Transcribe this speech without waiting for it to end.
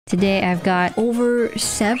Today I've got over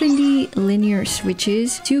 70 linear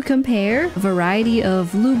switches to compare. A variety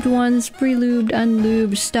of lubed ones, pre-lubed,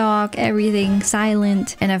 unlubed, stock, everything,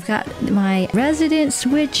 silent. And I've got my resident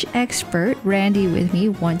switch expert, Randy, with me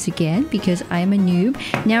once again because I'm a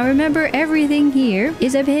noob. Now remember, everything here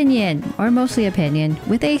is opinion, or mostly opinion,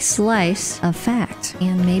 with a slice of fact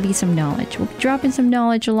and maybe some knowledge. We'll be dropping some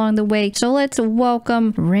knowledge along the way. So let's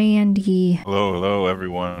welcome Randy. Hello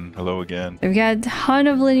everyone. Hello again. We've got a ton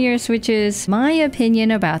of linear switches. My opinion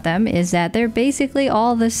about them is that they're basically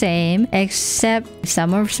all the same, except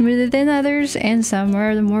some are smoother than others and some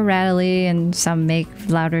are more rattly and some make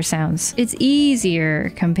louder sounds. It's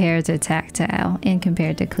easier compared to tactile and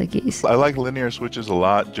compared to clickies. I like linear switches a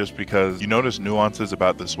lot just because you notice nuances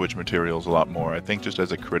about the switch materials a lot more. I think just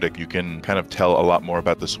as a critic, you can kind of tell a lot more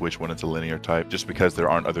about the switch when it's a linear type, just because there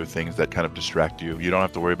aren't other things that kind of distract you. You don't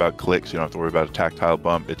have to worry about clicks. You don't have to worry about a tactile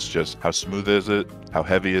bump. It's just how smooth is it? How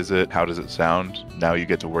heavy is it? How does it sound? Now you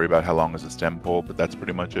get to worry about how long is the stem pole, but that's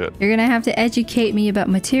pretty much it. You're gonna have to educate me about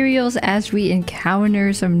materials as we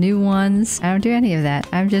encounter some new ones. I don't do any of that.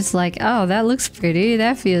 I'm just like, oh, that looks pretty.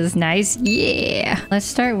 That feels nice. Yeah. Let's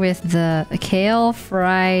start with the kale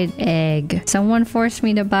fried egg. Someone forced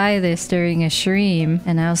me to buy this during a stream,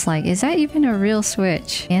 and I was like, is that even a real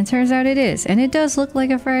switch? And it turns out it is. And it does look like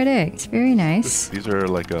a fried egg. It's very nice. These are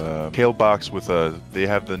like a kale box with they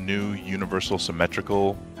have the new universal symmetrical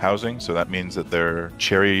housing, so that means that they're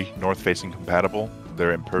cherry north-facing compatible.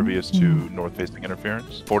 They're impervious to north-facing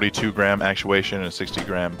interference. 42-gram actuation and a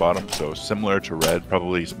 60-gram bottom, so similar to red,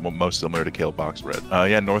 probably most similar to kale box red.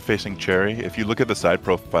 Yeah, north-facing cherry. If you look at the side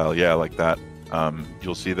profile, yeah, like that.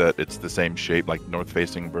 You'll see that it's the same shape, like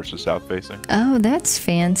north-facing versus south-facing. Oh, that's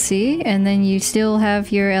fancy. And then you still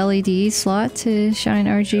have your LED slot to shine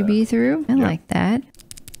RGB through. I like that.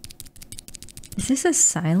 Is this a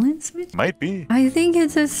silent switch? Might be. I think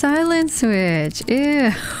it's a silent switch.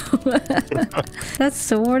 Ew. That's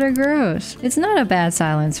sort of gross. It's not a bad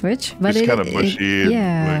silent switch, but it's kind of mushy.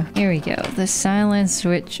 Yeah. Here we go. The silent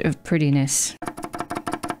switch of prettiness.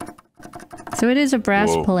 So it is a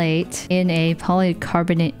brass plate in a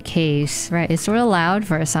polycarbonate case, right? It's sort of loud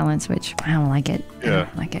for a silent switch. I don't like it. Yeah. I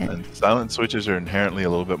don't like it. And silent switches are inherently a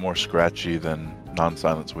little bit more scratchy than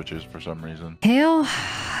non-silent switches for some reason. Kale,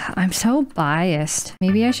 I'm so biased.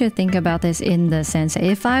 Maybe I should think about this in the sense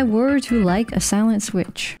if I were to like a silent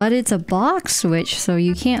switch, but it's a box switch, so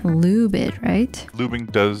you can't lube it, right?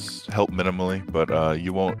 Lubing does help minimally, but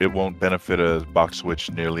it won't benefit a box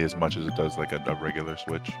switch nearly as much as it does like a regular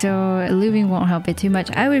switch. So lubing won't help it too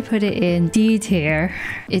much. I would put it in D tier.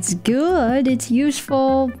 It's good, it's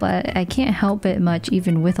useful, but I can't help it much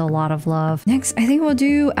even with a lot of love. Next, I think we'll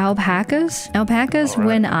do alpacas. Alpacas,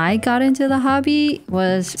 when I got into the hobby,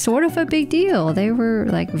 was sort of a big deal. They were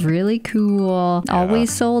like really cool,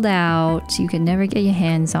 always sold out. You could never get your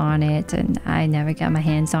hands on it, and I never got my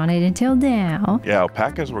hands on it until now. Yeah,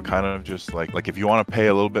 alpacas were kind of just like if you want to pay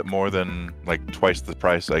a little bit more than like twice the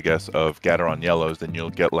price, I guess, of Gateron yellows, then you'll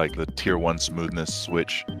get like the tier 1 smoothness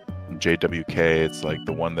switch. JWK, it's like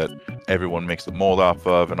the one that everyone makes the mold off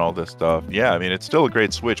of and all this stuff. Yeah, I mean, it's still a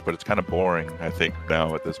great switch, but it's kind of boring, I think,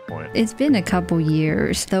 now at this point. It's been a couple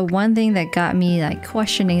years. The one thing that got me like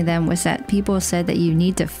questioning them was that people said that you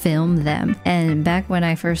need to film them. And back when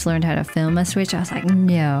I first learned how to film a switch, I was like,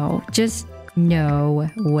 no, just no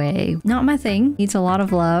way. Not my thing. Needs a lot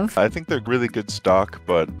of love. I think they're really good stock,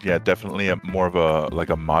 but yeah, definitely more of a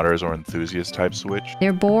modders or enthusiast type switch.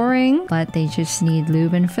 They're boring, but they just need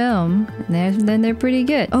lube and film. Then they're pretty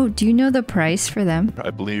good. Oh, do you know the price for them? I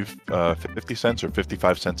believe 50 cents or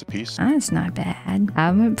 55 cents a piece. That's not bad.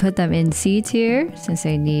 I'm gonna put them in C tier since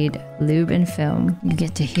they need lube and film. You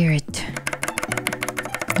get to hear it.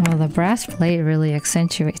 Well, the brass plate really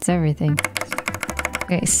accentuates everything.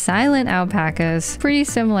 Okay, silent alpacas. Pretty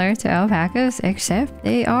similar to alpacas, except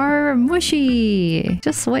they are mushy.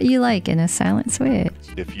 Just what you like in a silent switch.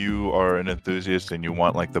 If you are an enthusiast and you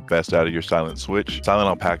want like the best out of your silent switch, silent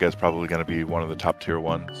alpaca is probably going to be one of the top tier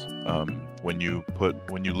ones. When you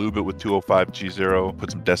lube it with 205 G0,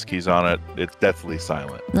 put some desk keys on it, it's deathly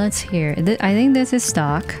silent. Let's hear. I think this is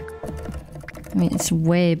stock. I mean, it's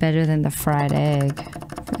way better than the fried egg.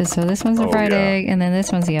 So this one's the fried egg, and then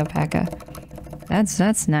this one's the alpaca.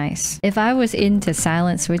 That's nice. If I was into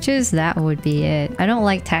silent switches, that would be it. I don't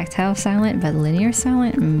like tactile silent, but linear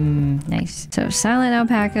silent, nice. So silent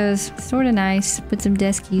alpacas, sort of nice. Put some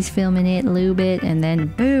desk keys, film in it, lube it, and then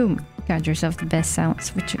boom. Got yourself the best silent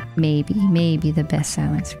switcher. Maybe the best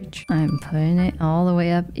silent switch. I'm putting it all the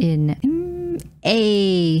way up in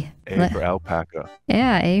A. A for alpaca.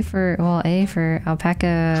 Yeah, A for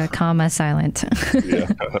alpaca, comma, silent. Yeah.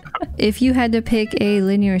 If you had to pick a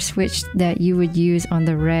linear switch that you would use on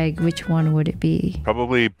the reg, which one would it be?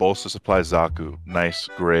 Probably Bolsa Supply Zaku. Nice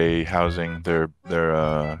gray housing. They're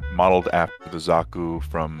modeled after the Zaku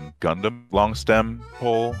from Gundam. Long stem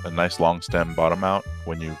pole, a nice long stem bottom out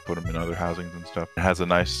when you put them in other housings and stuff. It has a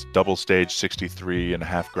nice double stage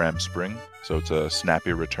 63.5 gram spring, so it's a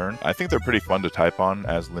snappy return. I think they're pretty fun to type on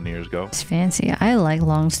as linears go. It's fancy. I like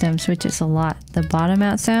long stem switches a lot. The bottom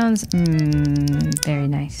out sounds, very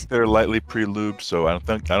nice. They're lightly pre-lubed, so I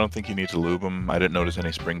don't think you need to lube them. I didn't notice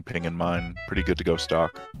any spring ping in mine. Pretty good to go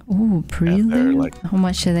stock. Ooh, pre-lube? Like, how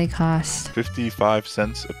much do they cost? 55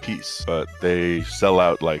 cents a piece, but they sell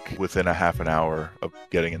out like within a half an hour of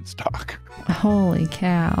getting in stock. Holy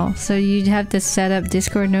cow. So you'd have to set up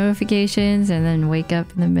Discord notifications and then wake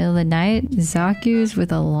up in the middle of the night? Zaku's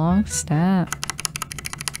with a long stem.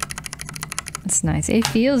 It's nice. It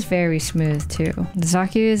feels very smooth too. The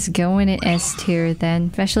Zaku is going in S tier then,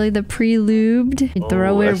 especially the pre-lubed. You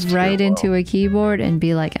throw it right into a keyboard and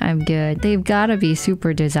be like, I'm good. They've got to be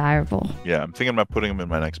super desirable. Yeah, I'm thinking about putting them in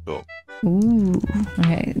my next build. Ooh.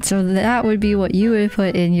 Okay, so that would be what you would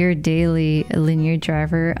put in your daily linear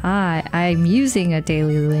driver. I'm using a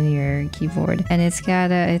daily linear keyboard, and it's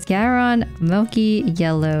Garon Milky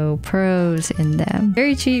Yellow Pros in them.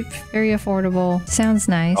 Very cheap, very affordable. Sounds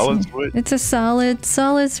nice. It's a solid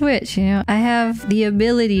switch. You know, I have the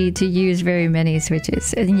ability to use very many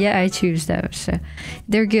switches, and yeah, I choose those. So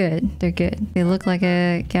they're good. They're good. They look like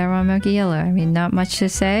a Garon Milky Yellow. I mean, not much to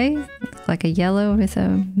say. They look like a yellow with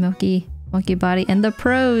a milky body, and the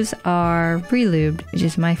pros are pre-lubed, which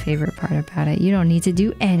is my favorite part about it. You don't need to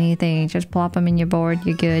do anything, just plop them in your board,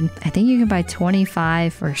 you're good. I think you can buy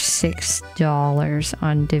 25 for $6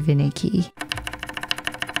 on Divinity.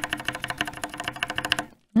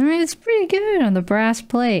 I mean, it's pretty good on the brass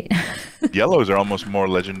plate. Yellows are almost more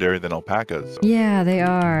legendary than alpacas. Yeah, they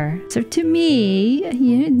are. So to me,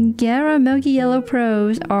 Garon Milky Yellow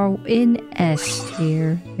Pros are in S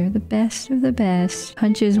tier. They're the best of the best.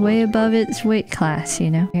 Punches way above its weight class,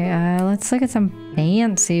 you know. Okay, let's look at some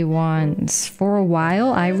fancy ones. For a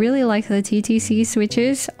while, I really like the TTC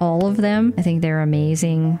switches, all of them. I think they're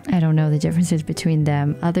amazing. I don't know the differences between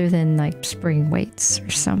them other than like spring weights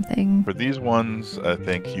or something. For these ones, I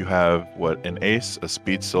think you have an ace, a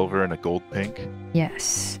speed silver, and a gold pink.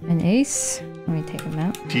 Yes, an ace. Let me take them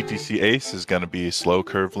out. TTC Ace is going to be slow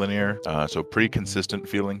curve linear, so pretty consistent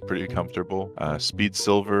feeling, pretty comfortable. Speed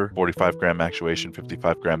Silver, 45 gram actuation,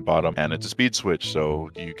 55 gram bottom, and it's a speed switch,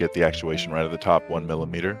 so you get the actuation right at the top, 1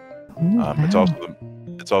 millimeter. Ooh, wow.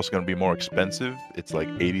 It's also going to be more expensive. It's like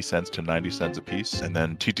 80 cents to 90 cents a piece. And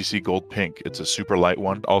then TTC Gold Pink, it's a super light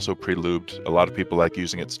one, also pre-lubed. A lot of people like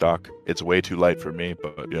using it stock. It's way too light for me,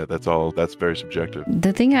 but yeah, that's very subjective.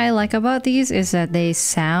 The thing I like about these is that they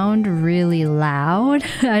sound really loud.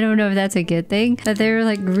 I don't know if that's a good thing, but they're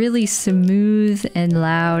like really smooth and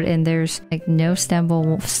loud, and there's like no stem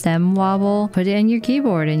wobble. Put it in your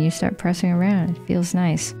keyboard and you start pressing around. It feels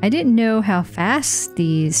nice. I didn't know how fast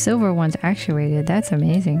these silver ones actuated. That's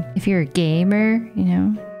amazing. If you're a gamer, you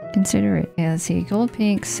know, consider it. Okay, let's see. Gold,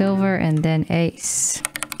 pink, silver, and then ace.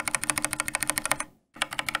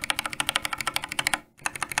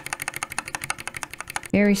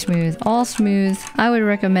 Very smooth, all smooth. I would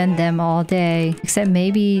recommend them all day, except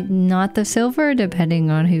maybe not the silver,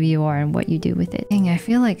 depending on who you are and what you do with it. Dang, I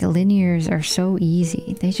feel like linears are so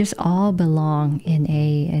easy. They just all belong in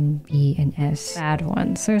A and B and S. Bad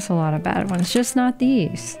ones. There's a lot of bad ones, just not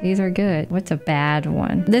these. These are good. What's a bad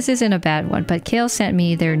one? This isn't a bad one, but Kale sent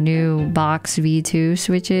me their new Box V2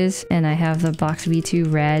 switches, and I have the Box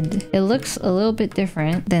V2 red. It looks a little bit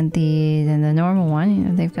different than the normal one. You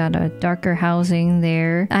know, they've got a darker housing there.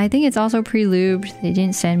 I think it's also pre-lubed. They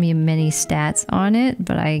didn't send me many stats on it,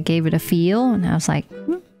 but I gave it a feel and I was like,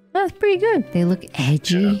 that's pretty good. They look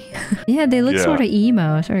edgy. Yeah, they look sort of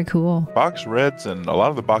emo. Sort of cool. Box reds and a lot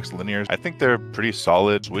of the box linears, I think they're pretty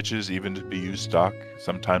solid switches even to be used stock.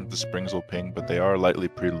 Sometimes the springs will ping, but they are lightly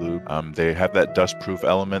pre-lubed. They have that dust-proof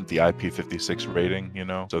element, the IP56 rating, you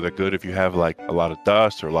know? So they're good if you have like a lot of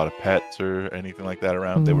dust or a lot of pets or anything like that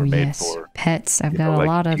around. Ooh, they were made for pets. I've got a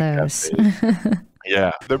lot of those.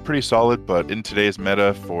 Yeah, they're pretty solid, but in today's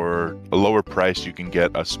meta, for a lower price, you can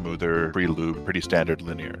get a smoother, pre-lube, pretty standard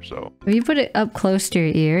linear, so. If you put it up close to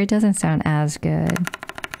your ear, it doesn't sound as good.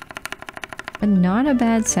 But not a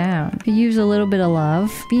bad sound. If you use a little bit of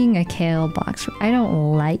love. Being a Kale box, I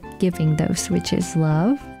don't like giving those switches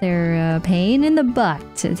love. They're a pain in the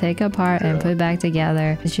butt to take apart and put back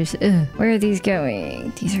together. It's just, ugh. Where are these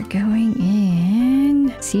going? These are going in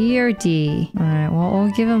one, C or D? All right, well,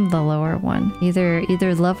 we'll give them the lower one. Either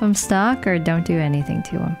love them stock or don't do anything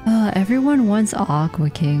to them. Everyone wants Aqua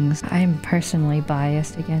Kings. I'm personally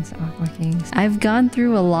biased against Aqua Kings. I've gone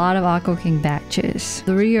through a lot of Aqua King batches,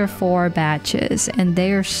 3 or 4 batches, and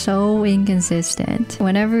they are so inconsistent.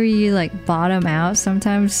 Whenever you like bottom out,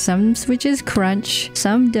 sometimes some switches crunch,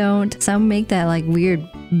 some don't, some make that like weird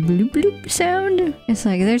bloop bloop sound. It's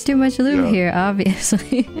like there's too much lube here,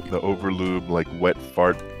 obviously. The overlube, like wet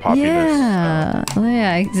fart poppiness.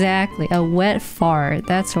 Yeah, exactly. A wet fart.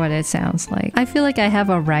 That's what it sounds like. I feel like I have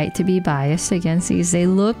a right to be biased against these. They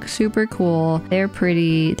look super cool. They're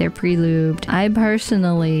pretty. They're pre-lubed. I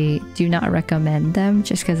personally do not recommend them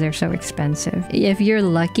just because they're so expensive. If you're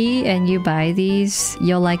lucky and you buy these,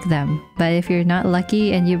 you'll like them. But if you're not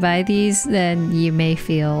lucky and you buy these, then you may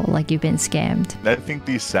feel like you've been scammed. I think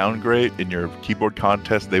these sound great in your keyboard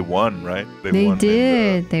contest. They won, right? They won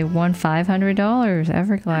did. They won $500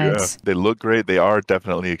 Everglides. Yeah, they look great. They are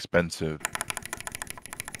definitely expensive.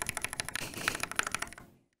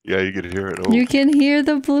 Yeah, you can hear it. Oh. You can hear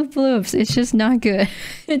the bloop bloops. It's just not good.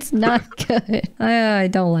 It's not good. I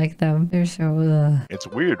don't like them. They're so... It's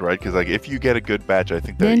weird, right? Because like if you get a good batch, I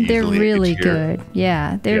think then they're really good.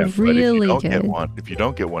 Yeah, they're really good. If you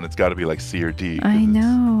don't get one, it's got to be like C or D. I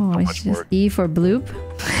know. It's just E for bloop.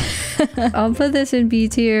 I'll put this in B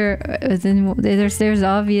tier. Then there's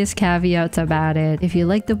obvious caveats about it. If you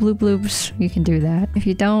like the bloop bloops, you can do that. If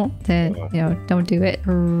you don't, then don't do it.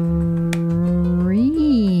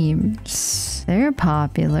 Creams. They're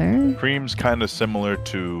popular. Cream's kind of similar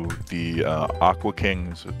to the Aqua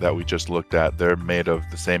Kings that we just looked at. They're made of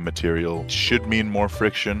the same material. Should mean more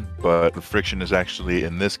friction, but the friction is actually,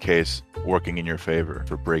 in this case, working in your favor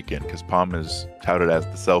for break-in, because POM is touted as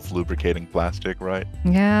the self-lubricating plastic, right?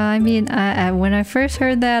 Yeah, I mean, when I first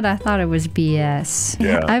heard that, I thought it was BS.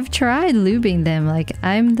 Yeah. I've tried lubing them. Like,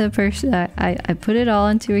 I'm the person, I put it all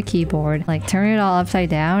into a keyboard, like turn it all upside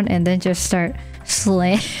down, and then just start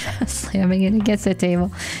slamming it against the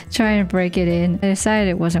table, trying to break it in. I decided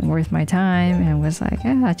it wasn't worth my time and was like,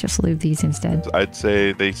 I'll just lube these instead. I'd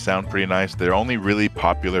say they sound pretty nice. They're only really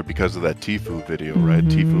popular because of that Tfue video, right?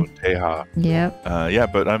 Tfue and Teha. Yep. Yeah,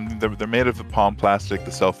 but they're made of the POM plastic,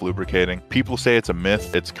 the self-lubricating. People say it's a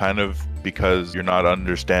myth. It's kind of because you're not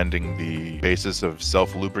understanding the basis of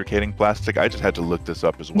self-lubricating plastic. I just had to look this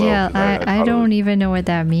up as well. Yeah, I don't even know what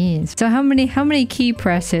that means. So how many key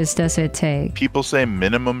presses does it take? People say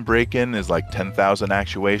minimum break-in is like 10,000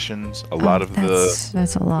 actuations. A lot of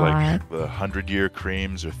that's a lot. Like the 100-year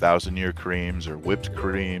creams or 1,000-year creams or whipped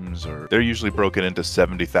creams, or they're usually broken into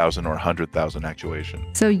 70,000 or 100,000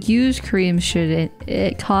 actuations. So used creams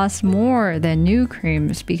it cost more than new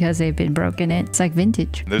creams because they've been broken in. It's like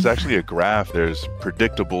vintage. There's actually a graph. There's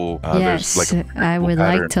predictable. Yes, there's like I would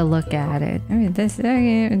like to look at it. I mean,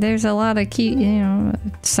 there's a lot of key,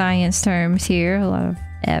 science terms here. A lot of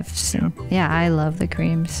F's. Yeah, I love the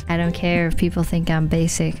creams. I don't care if people think I'm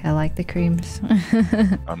basic. I like the creams.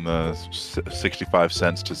 On the 65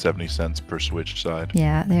 cents to 70 cents per switch side.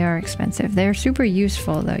 Yeah, they are expensive. They're super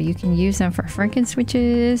useful though. You can use them for Franken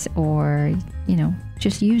switches or,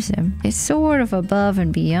 just use them. It's sort of above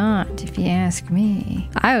and beyond, if you ask me.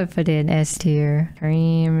 I would put it in S tier.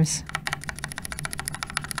 Creams.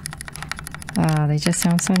 Oh, they just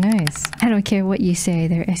sound so nice. I don't care what you say,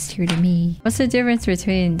 they're S tier to me. What's the difference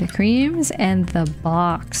between the creams and the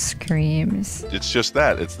box creams? It's just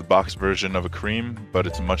that. It's the box version of a cream, but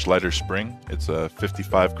it's a much lighter spring. It's a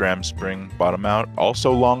 55-gram spring bottom out.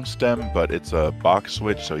 Also long stem, but it's a box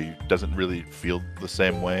switch, so it doesn't really feel the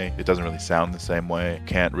same way. It doesn't really sound the same way.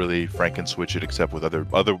 Can't really Franken switch it except with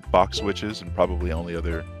other box switches and probably only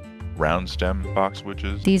other round stem box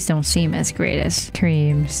switches. These don't seem as great as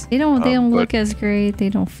creams. They don't look as great. They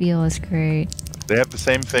don't feel as great. They have the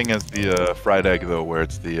same thing as the fried egg though, where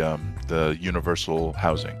it's the universal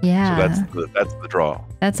housing. Yeah. So that's the draw.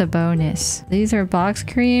 That's a bonus. These are box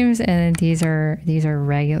creams and these are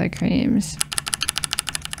regular creams.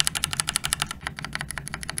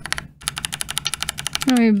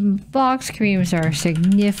 I mean, box creams are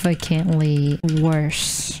significantly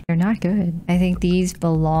worse. They're not good. I think these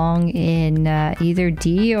belong in either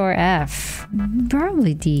D or F.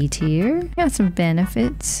 Probably D tier. Got some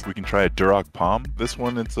benefits. We can try a Duroc POM. This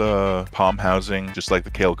one, it's a POM housing, just like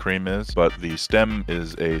the Kale Cream is, but the stem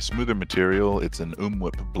is a smoother material. It's an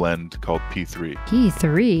Umwip blend called P3.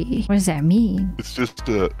 P3? What does that mean? It's just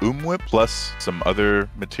a Umwip plus some other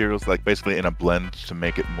materials, like basically in a blend to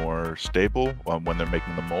make it more stable when they're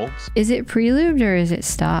making the molds. Is it pre-lubed or is it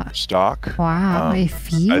stock? Stock. Wow, it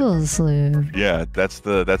feels lubed. Yeah, that's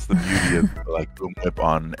the beauty of like Umwip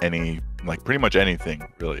on any, like pretty much anything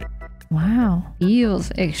really. Wow.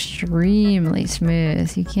 Feels extremely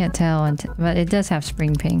smooth. You can't tell, but it does have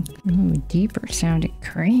spring ping. Ooh, deeper sounding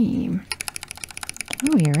cream.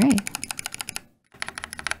 Oh, you're right.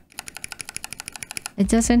 It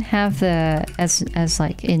doesn't have the as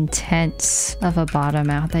like intense of a bottom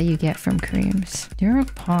out that you get from creams.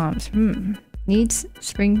 Duroc Palms. Needs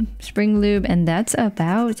spring lube, and that's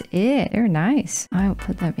about it. They're nice. I'll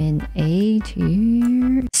put them in A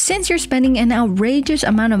tier. Since you're spending an outrageous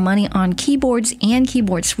amount of money on keyboards and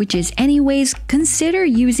keyboard switches anyways, consider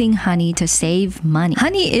using Honey to save money.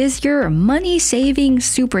 Honey is your money-saving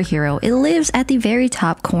superhero. It lives at the very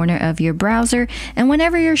top corner of your browser, and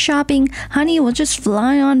whenever you're shopping, Honey will just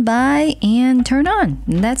fly on by and turn on.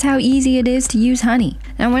 And that's how easy it is to use Honey.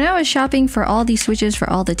 Now, when I was shopping for all these switches for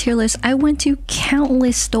all the tier lists, I went to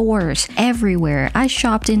countless stores everywhere. I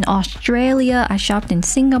shopped in Australia, I shopped in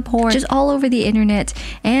Singapore, just all over the internet,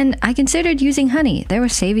 and I considered using Honey. There were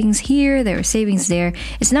savings here, there were savings there.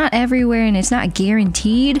 It's not everywhere and it's not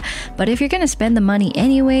guaranteed, but if you're gonna spend the money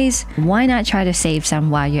anyways, why not try to save some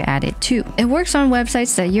while you're at it too? It works on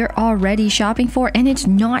websites that you're already shopping for, and it's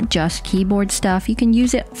not just keyboard stuff. You can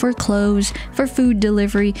use it for clothes, for food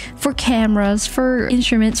delivery, for cameras, for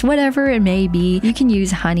instruments, whatever it may be. You can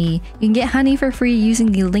use Honey. You can get Honey for free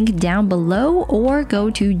using the link down below, or go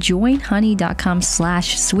to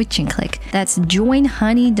joinhoney.com/switch-and-click. That's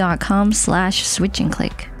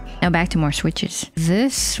joinhoney.com/switch-and-click. Now back to more switches.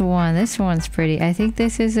 This one's pretty. I think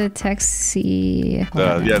this is a Texi.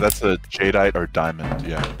 Yeah, that's a Jadeite or Diamond.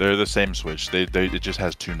 Yeah, they're the same switch. It just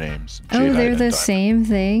has two names. Oh, they're the same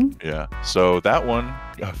thing? Yeah. So that one,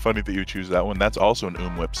 funny that you choose that one. That's also an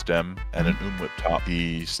Whip stem and an Whip top.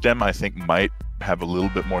 The stem, I think, might have a little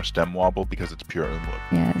bit more stem wobble because it's pure Whip.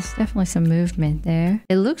 Yeah, there's definitely some movement there.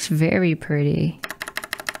 It looks very pretty.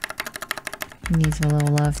 Needs a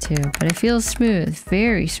little love too, but it feels smooth,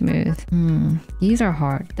 very smooth. These are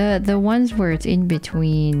hard. The ones where it's in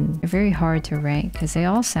between are very hard to rank because they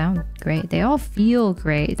all sound great. They all feel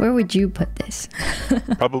great. Where would you put this?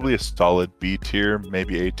 Probably a solid B tier,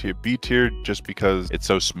 maybe A tier. B tier just because it's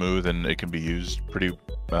so smooth and it can be used pretty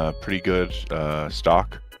good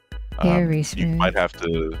stock. Very smooth. You might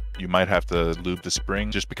have to lube the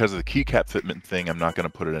spring just because of the keycap fitment thing. I'm not going to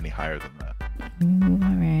put it any higher than that.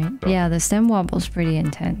 All right. So. Yeah, the stem wobble's pretty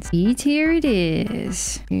intense. B tier it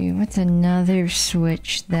is. Okay, what's another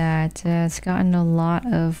switch that it's gotten a lot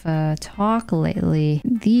of talk lately?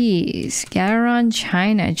 These Gateron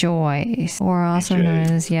China Joys, or also known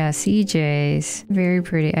as CJs. Very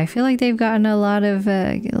pretty. I feel like they've gotten a lot of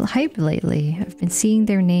hype lately. I've been seeing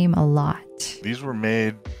their name a lot. These were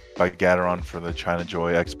made by Gateron for the China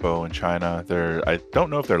Joy Expo in China. I don't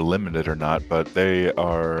know if they're limited or not, but they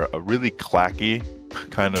are a really clacky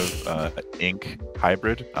kind of ink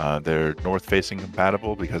hybrid. They're north-facing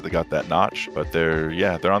compatible because they got that notch, but they're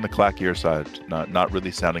on the clackier side, not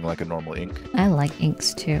really sounding like a normal ink. I like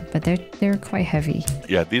inks too, but they're quite heavy.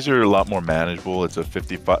 Yeah, these are a lot more manageable. It's a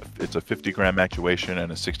 50 gram actuation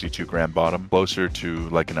and a 62 gram bottom, closer to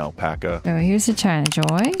like an alpaca. So here's the China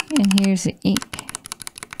Joy, and here's the ink.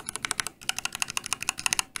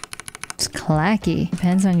 It's clacky.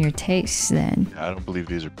 Depends on your tastes then. Yeah, I don't believe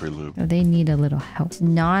these are pre-lube. So they need a little help. It's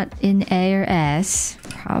not in A or S.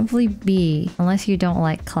 Probably B. Unless you don't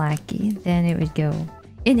like clacky. Then it would go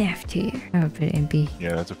in F tier. I would put it in B.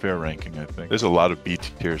 Yeah, that's a fair ranking, I think. There's a lot of B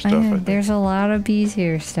tier stuff, I think. There's a lot of B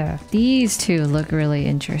tier stuff. These two look really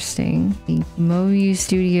interesting. The Moyu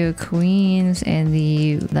Studio Queens and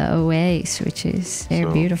the OA switches.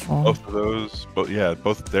 They're beautiful. Both of those,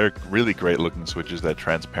 they're really great looking switches, that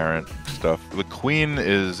transparent stuff. The Queen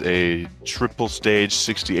is a triple stage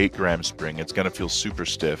 68 gram spring. It's going to feel super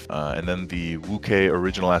stiff. And then the Wuke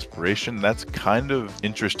Original Aspiration, that's kind of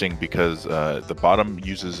interesting because the bottom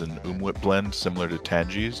uses an Whip blend similar to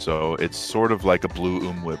Tangy, so it's sort of like a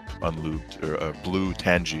blue Whip unlubed, or a blue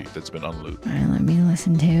Tangy that's been unlubed. All right, let me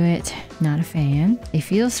listen to it. Not a fan. They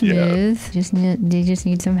feel smooth. Yeah. They just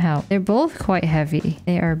need some help. They're both quite heavy.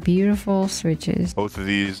 They are beautiful switches. Both of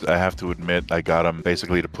these, I have to admit, I got them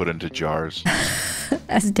basically to put into jars.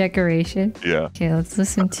 As decoration. Yeah. Okay, let's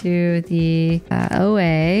listen to the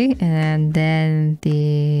OA and then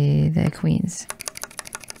the Queens.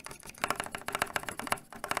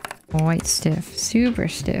 Quite stiff, super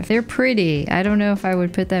stiff. They're pretty. I don't know if I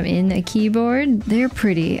would put them in a keyboard. They're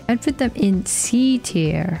pretty. I'd put them in C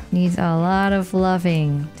tier. Needs a lot of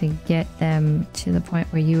loving to get them to the point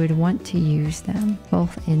where you would want to use them.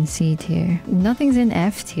 Both in C tier. Nothing's in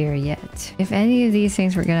F tier yet. If any of these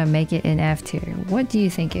things were gonna make it in F tier, what do you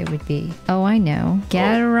think it would be? Oh, I know.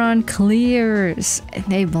 Gateron Clears.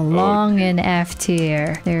 They belong in F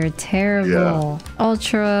tier. They're terrible. Yeah.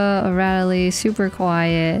 Ultra, rattly, super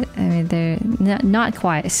quiet. I mean, they're not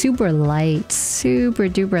quiet. Super light. Super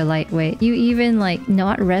duper lightweight. You even like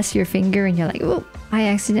not rest your finger and you're like, oh, I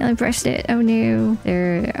accidentally pressed it. Oh no.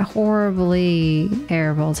 They're horribly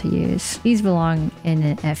terrible to use. These belong in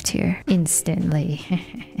an F tier. Instantly.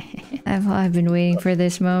 I've been waiting for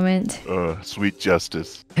this moment. Sweet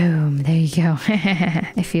justice. Boom, there you go.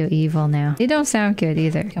 I feel evil now. They don't sound good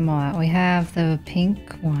either. Come on, we have the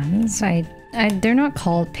pink ones. They're not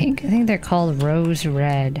called pink. I think they're called rose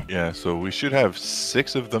red. Yeah, so we should have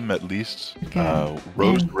 6 of them at least. Okay.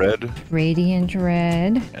 Rose red. Radiant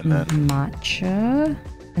red. And then matcha.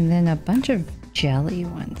 And then a bunch of jelly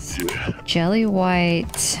ones. Yeah. Jelly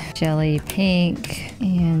white, jelly pink,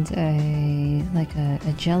 and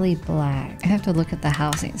a jelly black. I have to look at the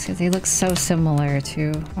housings because they look so similar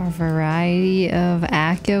to our variety of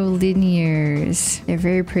Acolinears. They're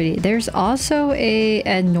very pretty. There's also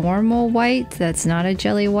a normal white that's not a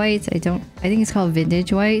jelly white. I think it's called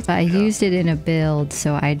vintage white, but I used it in a build,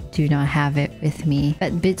 so I do not have it with me.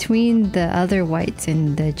 But between the other whites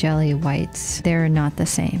and the jelly whites, they're not the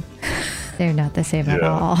same. They're not the same at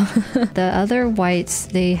all. The other whites,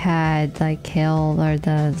 they had like Kale or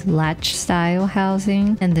the latch style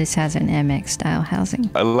housing, and this has an MX style housing.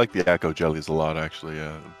 I like the Acco jellies a lot, actually.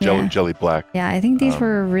 Jelly black. Yeah, I think these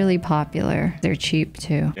were really popular. They're cheap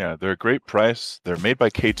too. Yeah, they're a great price. They're made by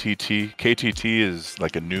KTT. KTT is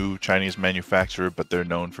like a new Chinese manufacturer, but they're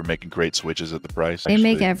known for making great switches at the price. They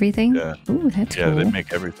make everything? Yeah. Ooh, that's cool. Yeah, they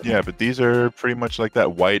make everything. Yeah, but these are pretty much like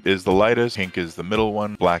that. White is the lightest, pink is the middle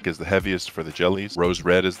one, black is the heaviest for the jellies, rose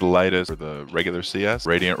red is the lightest for the regular CS,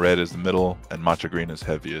 radiant red is the middle, and matcha green is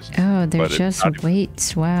heaviest. Oh, they're just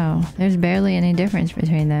weights. Wow. There's barely any difference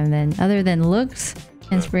between them then, other than looks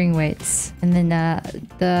and spring weights. And then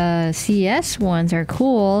the CS ones are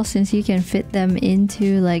cool since you can fit them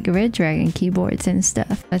into like Red Dragon keyboards and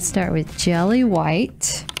stuff. Let's start with jelly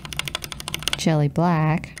white, jelly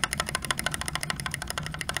black,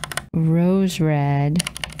 rose red,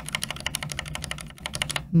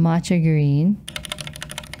 matcha green,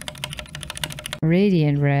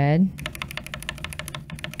 radiant red,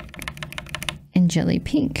 and jelly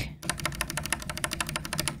pink.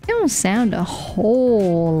 They don't sound a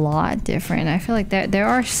whole lot different. I feel like there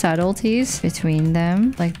are subtleties between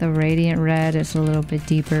them. Like the radiant red is a little bit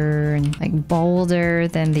deeper and like bolder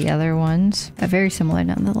than the other ones, but very similar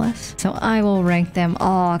nonetheless. So I will rank them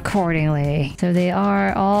all accordingly. So they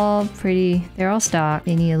are all pretty, they're all stock.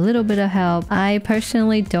 They need a little bit of help. I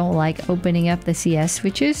personally don't like opening up the CS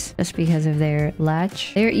switches just because of their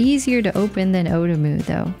latch. They're easier to open than Otomu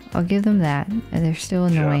though. I'll give them that. And they're still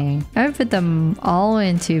annoying. I would put them all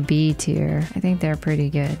into B tier. I think they're pretty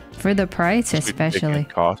good. For the price especially.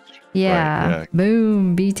 Cost. Yeah. Right,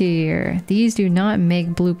 Boom, B tier. These do not make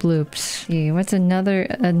bloop bloops. See, what's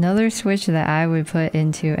another switch that I would put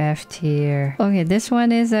into F tier? Okay, this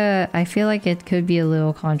one is I feel like it could be a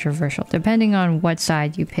little controversial depending on what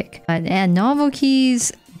side you pick. And Novel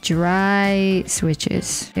Keys dry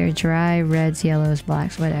switches. They're dry reds, yellows,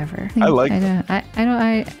 blacks, whatever. I like them.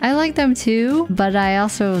 I like them too, but I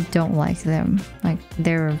also don't like them. Like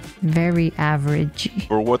they're very average.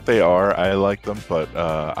 For what they are, I like them, but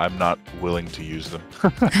I'm not willing to use them.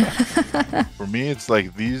 For me, it's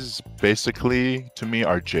like these basically to me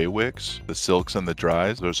are J-Wicks, the silks and the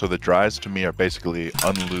dries. So the dries to me are basically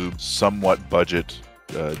unlubed, somewhat budget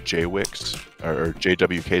J-Wicks or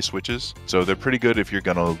JWK switches. So they're pretty good if you're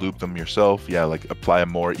gonna lube them yourself. Yeah, like apply a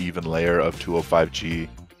more even layer of 205G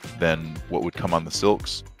than what would come on the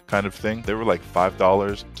silks kind of thing. They were like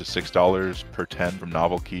 $5 to $6 per 10 from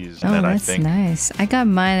Novel Keys. And oh, then that's nice. I got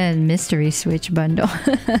mine at a mystery switch bundle.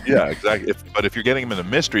 Yeah, exactly. But if you're getting them in a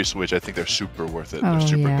mystery switch, I think they're super worth it. They're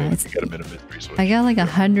super good if you get them in a mystery switch. I got like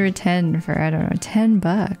 110 for, I don't know,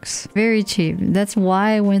 $10. Very cheap. That's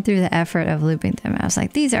why I went through the effort of looping them. I was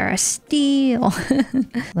like, these are a steal.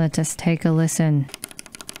 Let us take a listen.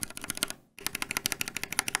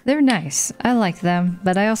 They're nice. I like them,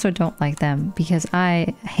 but I also don't like them because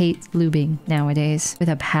I hate lubing nowadays with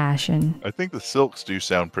a passion. I think the silks do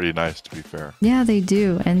sound pretty nice, to be fair. Yeah, they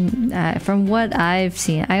do. And from what I've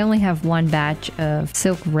seen, I only have one batch of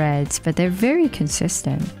silk reds, but they're very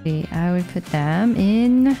consistent. I would put them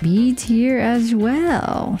in B tier as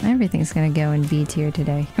well. Everything's gonna go in B tier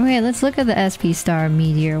today. Okay, let's look at the SP Star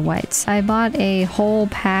Meteor Whites. I bought a whole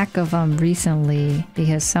pack of them recently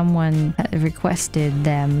because someone requested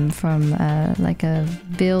them from like a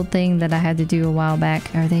build thing that I had to do a while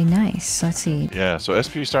back. Are they nice? Let's see. Yeah, so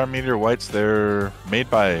SP Star Meteor Whites, they're made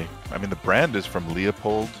by, I mean, the brand is from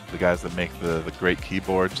Leopold, the guys that make the great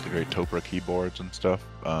keyboards, the great Topra keyboards and stuff.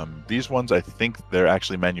 These ones, I think they're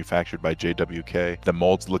actually manufactured by JWK. The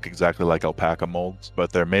molds look exactly like alpaca molds,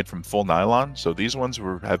 but they're made from full nylon. So these ones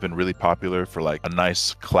have been really popular for like a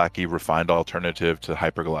nice, clacky, refined alternative to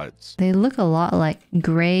Hyperglides. They look a lot like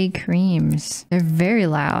gray creams. They're very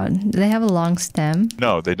loud. Do they have a long stem?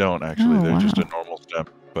 No, they don't actually. Oh, they're wow. just a normal stem.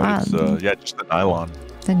 But Wow. it's, yeah, just the nylon.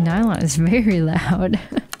 The nylon is very loud.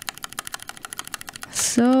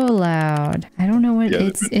 So loud. I don't know what Yeah,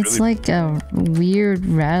 it's really- like a weird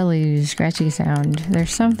rattly scratchy sound.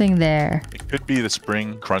 There's something there. It could be the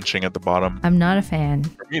spring crunching at the bottom. I'm not a fan.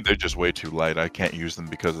 For me, they're just way too light. I can't use them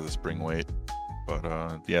because of the spring weight.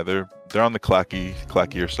 But yeah, they're on the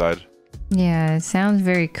clackier side. Yeah, it sounds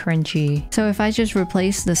very crunchy. So if I just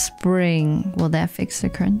replace the spring, will that fix the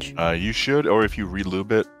crunch? You should, or if you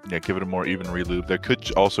relube it, yeah, give it a more even relube. There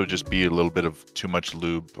could also just be a little bit of too much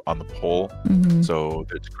lube on the pole, Mm-hmm. so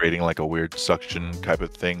it's creating like a weird suction type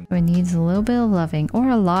of thing. It needs a little bit of loving or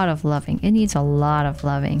a lot of loving. It needs a lot of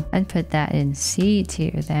loving. I'd put that in C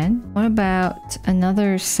tier then. What about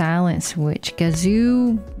another silent switch?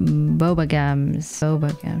 Gazoo Boba Gums.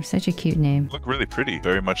 Boba Gums, such a cute name. Look really pretty,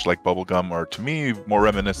 very much like bubblegum, or to me, more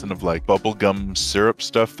reminiscent of like bubblegum syrup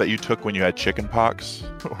stuff that you took when you had chicken pox,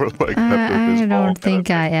 or like I Pepto-Bismol don't kind think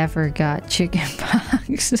of I ever got chicken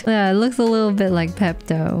pox. Yeah, it looks a little bit like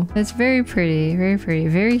Pepto. It's very pretty,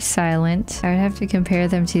 very silent. I would have to compare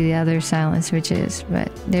them to the other silent switches,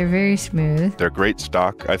 but they're very smooth. They're great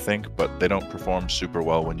stock, I think, but they don't perform super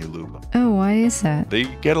well when you lube them. Oh, why is that? They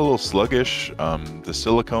get a little sluggish. The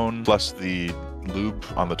silicone plus the lube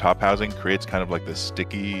on the top housing creates kind of like this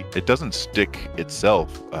sticky. It doesn't stick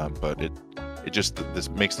itself, but it just this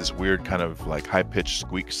makes this weird kind of like high-pitched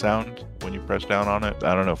squeak sound when you press down on it.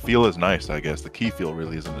 I don't know. Feel is nice, I guess. The key feel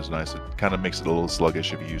really isn't as nice. It kind of makes it a little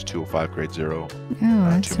sluggish if you use 205 grade 0. Oh,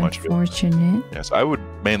 that's too much of it. unfortunate. Yes, I would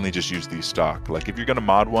mainly just use these stock. Like if you're gonna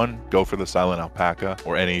mod one, go for the Silent Alpaca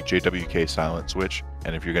or any JWK silent switch.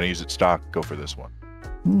 And if you're gonna use it stock, go for this one.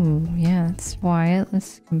 Ooh, yeah, that's why.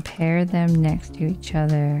 Let's compare them next to each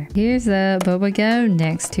other. Here's the Boba Gum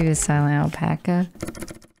next to the Silent Alpaca.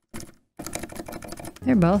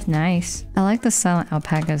 They're both nice. I like the Silent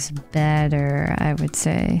Alpacas better, I would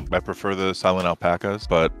say. I prefer the Silent Alpacas,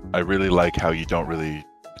 but I really like how you don't really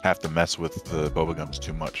have to mess with the boba gums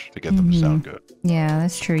too much to get them to sound good. Yeah,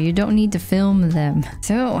 that's true. You don't need to film them.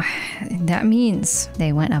 So that means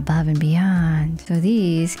they went above and beyond. So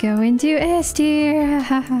these go into S tier.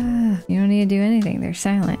 You don't need to do anything. They're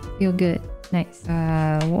silent. Feel good. Nice.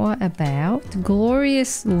 What about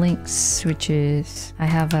Glorious Link switches? I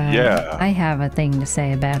have a thing to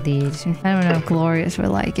say about these. I don't know if Glorious would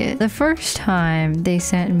like it. The first time they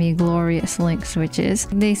sent me Glorious Link switches,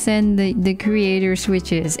 they sent the creator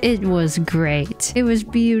switches. It was great. It was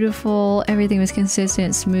beautiful. Everything was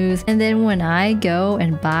consistent, smooth. And then when I go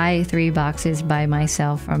and buy 3 boxes by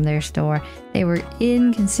myself from their store, they were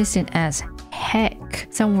inconsistent as heck.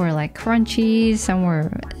 Some were like crunchy, some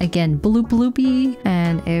were again bloop bloopy,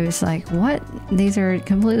 and it was like, what? These are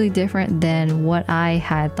completely different than what I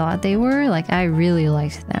had thought they were. Like, I really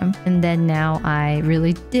liked them, and then now I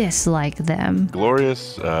really dislike them.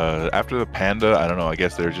 Glorious, after the Panda, I don't know, I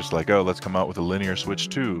guess they're just like, oh, let's come out with a linear switch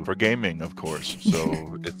too, for gaming, of course.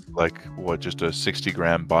 So it's like, what, just a 60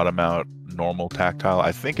 gram bottom out normal tactile.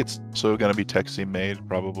 I think it's still going to be Texie made,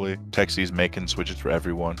 probably. Texie's making switches for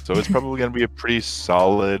everyone, so it's probably going to be a pretty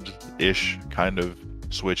solid-ish kind of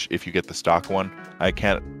switch if you get the stock one. I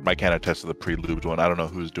can't attest to the pre-lubed one. I don't know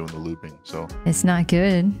who's doing the lubing, so It's not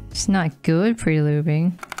good. It's not good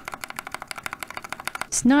pre-lubing.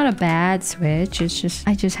 It's not a bad Switch. It's just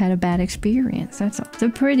I just had a bad experience. That's all. It's a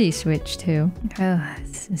pretty Switch too. Oh,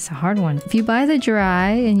 it's a hard one. If you buy the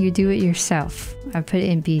dry and you do it yourself, I put it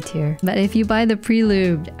in B tier. But if you buy the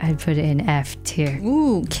pre-lubed, I'd put it in F tier.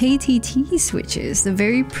 Ooh, KTT switches. The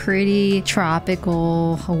very pretty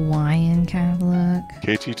tropical Hawaiian kind of look.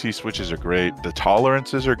 KTT switches are great. The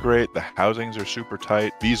tolerances are great. The housings are super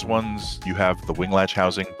tight. These ones, you have the wing latch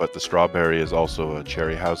housing, but the strawberry is also a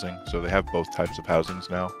cherry housing. So they have both types of housings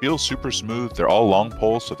now. Feels super smooth. They're all long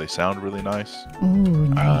poles, so they sound really nice. Ooh,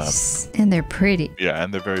 nice. And they're pretty. Yeah,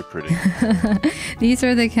 and they're very pretty. These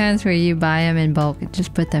are the kinds where you buy them in bulk and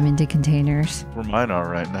just put them into containers. Where mine are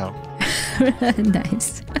right now.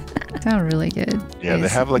 Nice. Sound really good. Yeah, they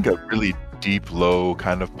have like a really deep, low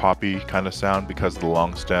kind of poppy kind of sound because of the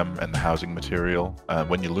long stem and the housing material.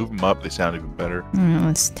 When you lube them up, they sound even better.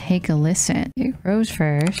 Let's take a listen. Okay, Rose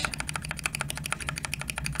first.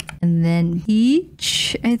 And then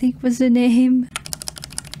Peach, I think was the name.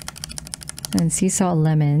 And Sea Salt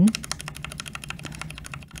Lemon.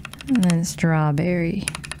 And then Strawberry.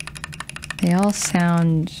 They all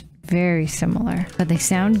sound very similar, but they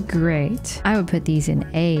sound great. I would put these in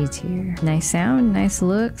A tier. Nice sound, nice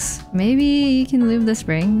looks. Maybe you can lube the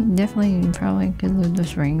spring. Definitely, probably could lube the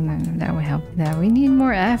spring. That would help with that. We need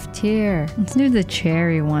more F tier. Let's do the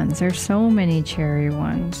cherry ones. There's so many cherry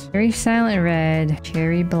ones. Cherry Silent Red,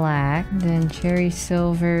 Cherry Black, then Cherry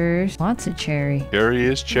Silvers. Lots of cherry. Cherry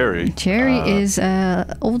is cherry. Cherry is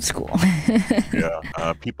old school.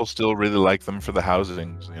 Yeah, people still really like them for the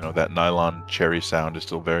housings. You know, that nylon cherry sound is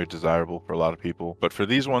still very desirable for a lot of people. But for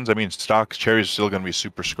these ones, I mean, stock cherries are still going to be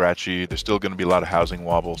super scratchy. There's still going to be a lot of housing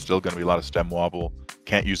wobble, still going to be a lot of stem wobble.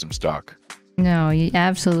 Can't use them stock. No, you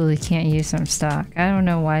absolutely can't use them stock. I don't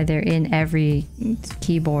know why they're in every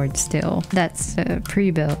keyboard still. That's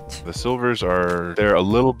pre-built. The silvers they're a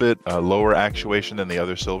little bit lower actuation than the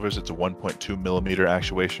other silvers. It's a 1.2 millimeter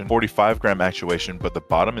actuation, 45 gram actuation, but the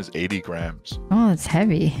bottom is 80 grams. Oh, it's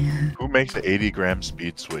heavy. Who makes an 80 gram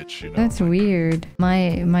speed switch? You know, that's weird.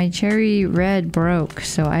 My cherry red broke,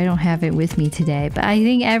 so I don't have it with me today. But I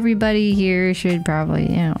think everybody here should probably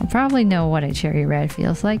know what a cherry red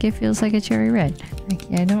feels like. It feels like a cherry red.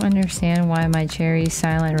 I don't understand why my cherry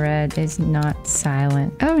silent red is not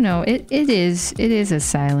silent. Oh no, it is a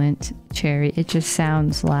silent cherry. It just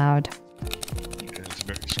sounds loud. It's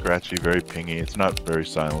very scratchy, very pingy. It's not very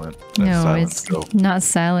silent. No, it's not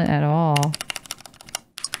silent at all.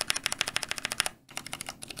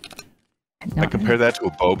 I compare that to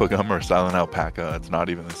a boba gum or a silent alpaca. It's not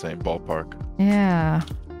even the same ballpark. Yeah.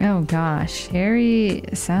 Oh gosh, Cherry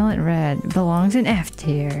Silent Red belongs in F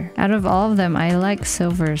tier. Out of all of them, I like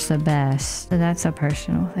Silvers the best. So that's a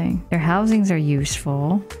personal thing. Their housings are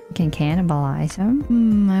useful. You can cannibalize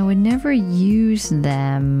them. I would never use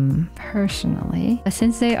them personally. But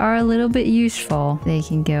since they are a little bit useful, they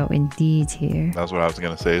can go in D tier. That's what I was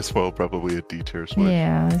going to say as well. Probably a D tier switch.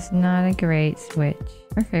 Yeah, it's not a great switch.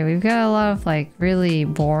 Okay, we've got a lot of like really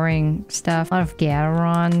boring stuff. A lot of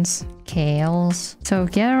Gatorons, Kales. So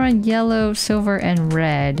Gatoron yellow, silver, and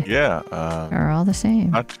red. Yeah. Are all the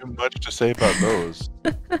same. Not too much to say about those.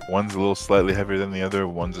 One's a little slightly heavier than the other.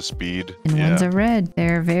 One's a speed. And one's a red.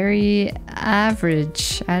 They're very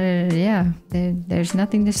average. There's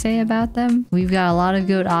nothing to say about them. We've got a lot of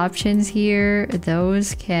good options here.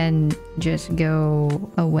 Those can just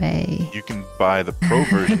go away. You can buy the pro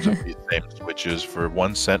versions of these same switches for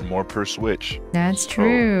 1 cent more per switch. That's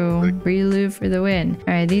true. Pre-lube for the win.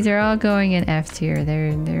 All right, these are all going in F tier.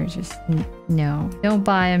 They're just no. Don't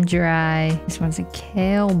buy them dry. This one's a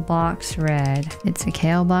Kale Box Red. It's a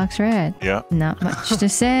Kale Box Red. Yeah. Not much to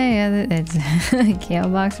say. It's Kale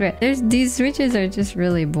Box Red. These switches are just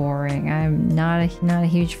really boring. I'm not a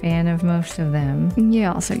huge fan of most of them. You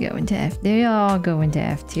also go into F. They all go into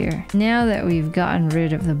F tier. Now that we've gotten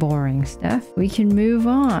rid of the boring stuff, we can move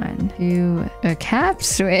on to a cap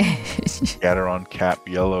switch. Gateron cap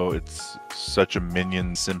yellow. It's such a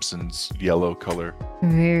Minion Simpsons yellow color.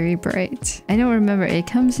 Very bright. I don't remember. It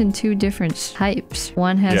comes in 2 different types.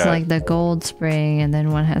 One has like the gold spring, and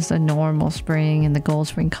then one has the normal spring, and the gold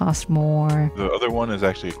spring costs more. The other one is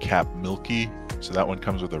actually a cap milky. So that one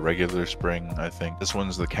comes with a regular spring, I think. This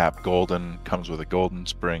one's the cap golden, comes with a golden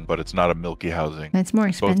spring, but it's not a milky housing. That's more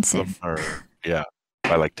expensive. Both of them are,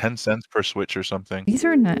 by like 10 cents per switch or something. These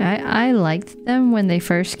are not, I liked them when they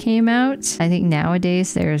first came out. I think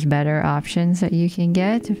nowadays there's better options that you can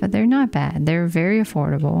get, but they're not bad. They're very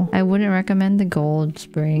affordable. I wouldn't recommend the gold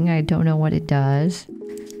spring. I don't know what it does.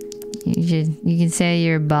 You can say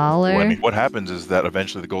you're a baller. Well, I mean, what happens is that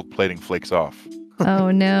eventually the gold plating flakes off.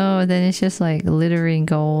 Oh no, then it's just like glittering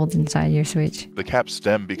gold inside your Switch. The cap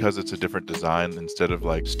stem, because it's a different design, instead of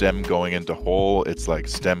like stem going into hole, it's like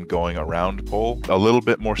stem going around pole. A little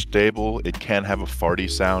bit more stable. It can have a farty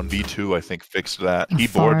sound. V2, I think, fixed that.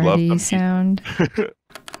 Keyboard loved them. Sound.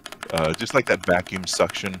 Just like that vacuum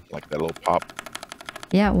suction, like that little pop.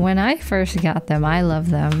 Yeah, when I first got them, I loved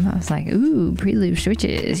them. I was like, ooh, Prelude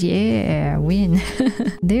switches, yeah, win.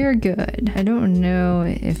 They're good. I don't know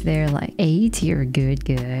if they're like A tier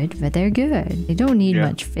good, but they're good. They don't need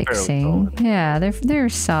much fixing. Yeah, they're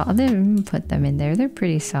solid. They put them in there. They're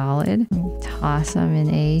pretty solid. Toss them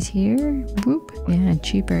in A tier. Whoop. Yeah,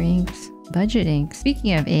 cheaper inks. Budget inks.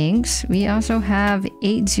 Speaking of inks, we also have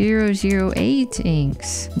 8008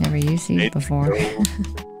 inks. Never used these before.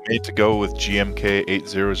 Made to go with GMK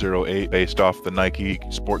 8008 based off the Nike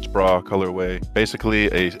sports bra colorway. Basically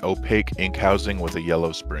a opaque ink housing with a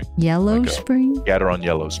yellow spring. Yellow spring? Gateron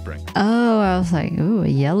yellow spring. Oh, I was like, ooh, a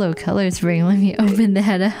yellow color spring. Let me open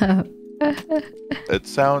that up. It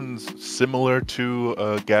sounds similar to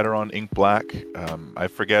Gateron Ink Black. I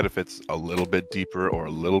forget if it's a little bit deeper or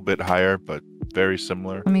a little bit higher, but very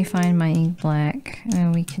similar. Let me find my Ink Black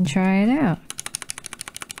and we can try it out.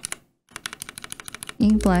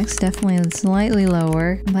 Ink Black's definitely slightly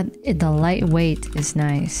lower, but the lightweight is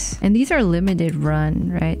nice. And these are limited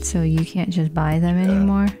run, right? So you can't just buy them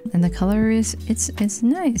anymore. And the color is, it's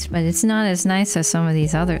nice, but it's not as nice as some of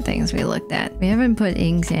these other things we looked at. We haven't put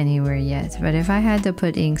inks anywhere yet, but if I had to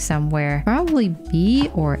put ink somewhere, probably B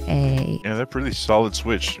or A. Yeah, they're pretty solid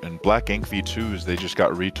switch. And Black Ink V2s, they just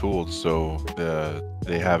got retooled, so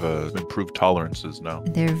they have improved tolerances now.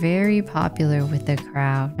 They're very popular with the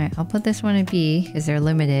crowd. All right, I'll put this one in B because they're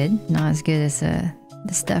limited. Not as good as the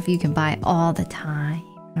stuff you can buy all the time.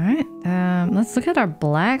 All right, let's look at our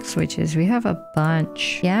black switches. We have a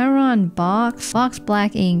bunch. Gateron box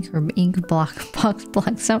black ink, or ink block box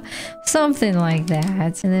black, something like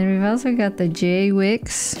that. And then we've also got the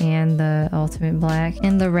J-Wix and the ultimate black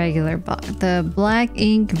and the regular box. The black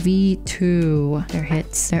ink V2. They're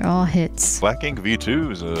hits. They're all hits. Black Ink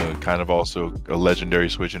V2 is kind of also a legendary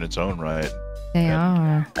switch in its own right. They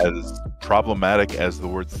are. As problematic as the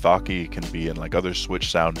word Thocky can be, and like other switch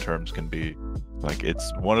sound terms can be, like it's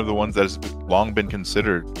one of the ones that has long been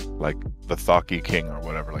considered like the Thocky king or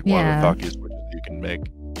whatever, like one of the thockiest switches you can make.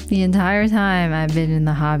 The entire time I've been in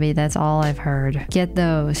the hobby, that's all I've heard. Get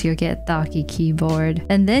those, you'll get Thocky keyboard.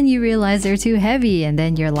 And then you realize they're too heavy, and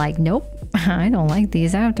then you're like, nope. I don't like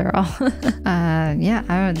these after all.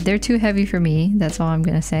 They're too heavy for me. That's all I'm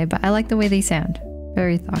gonna say, but I like the way they sound.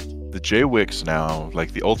 Very Thocky. The J-Wix now,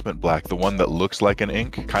 like the Ultimate Black, the one that looks like an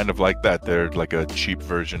ink, kind of like that. They're like a cheap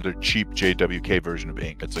version. They're cheap JWK version of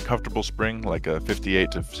ink. It's a comfortable spring, like a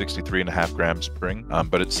 58 to 63.5 gram spring,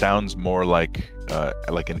 but it sounds more like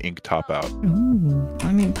an ink top out. Ooh,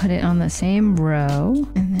 let me put it on the same row,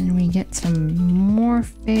 and then we get some more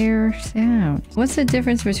fair sound. What's the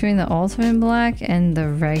difference between the Ultimate Black and the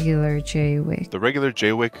regular J-Wix? The regular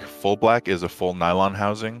J-Wix full black is a full nylon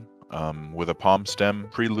housing. With a palm stem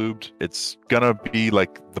pre-lubed. It's gonna be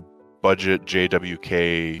like the budget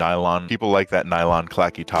JWK nylon. People like that nylon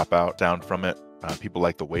clacky top out sound from it. People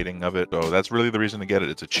like the weighting of it. So that's really the reason to get it.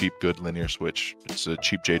 It's a cheap, good linear switch. It's a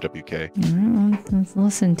cheap JWK. Let's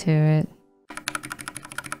listen to it.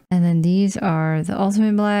 And then these are the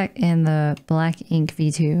Ultimate Black and the Black Ink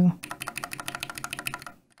V2.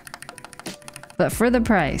 But for the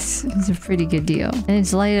price, it's a pretty good deal. And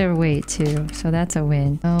it's lighter weight too, so that's a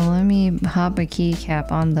win. Oh, let me hop a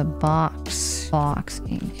keycap on the box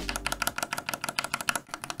ink.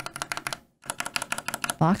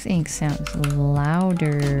 Box ink sounds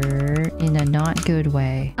louder in a not good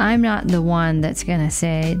way. I'm not the one that's gonna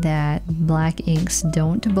say that black inks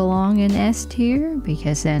don't belong in S tier,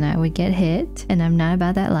 because then I would get hit, and I'm not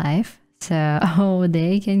about that life. So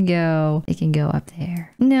they can go up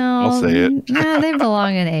there. No, I'll say it. No, they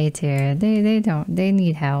belong in A tier. They need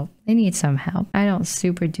help. They need some help. I don't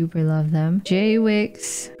super duper love them.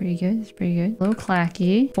 J-Wix, pretty good. It's pretty good. Low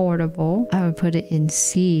clacky, affordable. I would put it in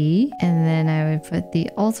C, and then I would put the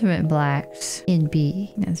Ultimate Blacks in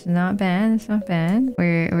B. That's not bad. It's not bad.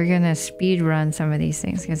 We're gonna speed run some of these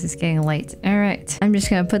things because it's getting late. All right, I'm just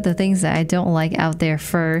gonna put the things that I don't like out there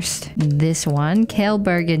first. This one, Kale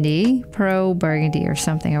Burgundy, Pro Burgundy or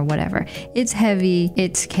something or whatever. It's heavy.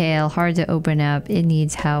 It's kale, hard to open up. It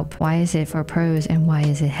needs help. Why is it for pros and why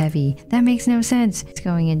is it heavy? B. That makes no sense. It's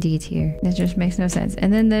going in D tier. That just makes no sense.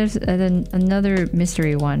 And then there's another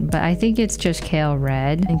mystery one, but I think it's just Kale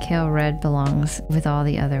Red, and Kale Red belongs with all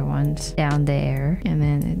the other ones down there. And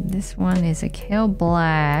then this one is a Kale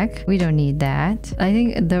Black. We don't need that. I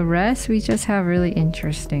think the rest, we just have really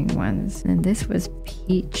interesting ones. And this was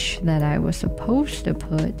Peach that I was supposed to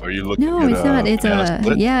put. Are you looking No, at it's not. It's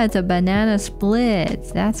split? yeah, it's a banana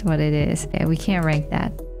split. That's what it is. Yeah, we can't rank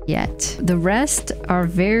that yet. The rest are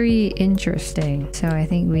very interesting, so I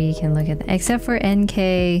think we can look at that. Except for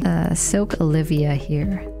NK Silk Olivia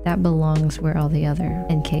here. That belongs where all the other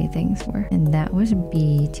NK things were. And that was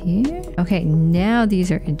B tier. Okay, now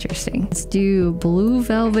these are interesting. Let's do Blue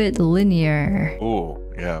Velvet Linear. Oh,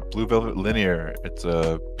 yeah, Blue Velvet Linear. It's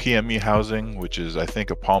a PME housing, which is, I think,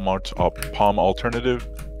 a palm alternative,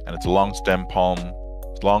 and it's a long stem palm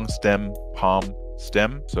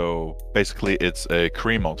stem. So basically, it's a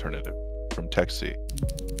cream alternative from Texi.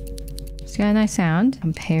 It's got a nice sound.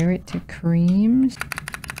 Compare it to creams.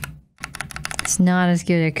 It's not as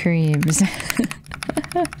good at creams.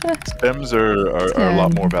 Stems are a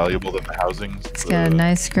lot more valuable than the housings. It's got a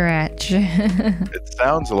nice scratch. It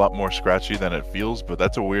sounds a lot more scratchy than it feels, but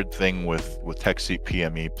that's a weird thing with Texi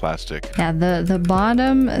PME plastic. Yeah, the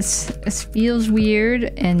bottom feels weird,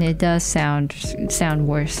 and it does sound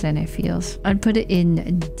worse than it feels. I'd put it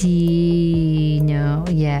in D. No,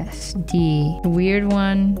 yes, D. The weird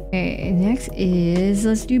one. Okay, next is,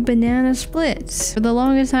 let's do banana splits. For the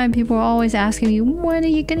longest time, people were always asking me, when are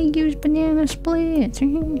you gonna use banana splits?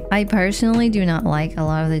 I personally do not like a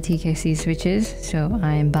lot of the TKC switches, so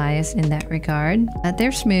I am biased in that regard. But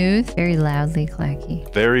they're smooth, very loudly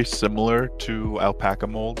clacky. Very similar to alpaca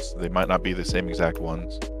molds. They might not be the same exact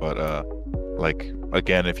ones, but like,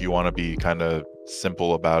 again, if you want to be kind of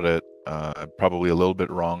simple about it, probably a little bit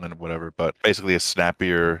wrong and whatever, but basically a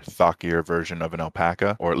snappier, thockier version of an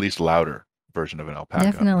alpaca, or at least louder version of an alpaca.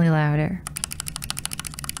 Definitely louder.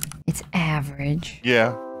 It's average.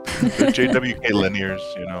 Yeah. The JWK linears,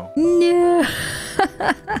 you know. No.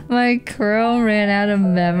 My Chrome ran out of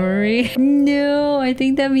memory. No, I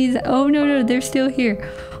think that means, oh no, they're still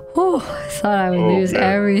here. Oh, I thought I would lose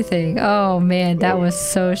everything. Oh man, that was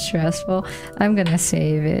so stressful. I'm gonna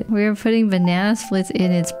save it. We were putting banana splits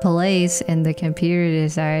in its place, and the computer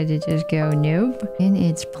decided to just go nope in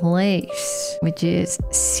its place, which is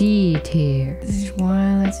C tier. This is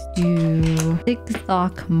why let's do Thick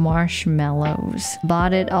Thock Marshmallows.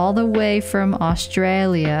 Bought it all the way from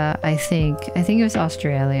Australia, I think. I think it was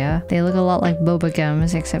Australia. They look a lot like boba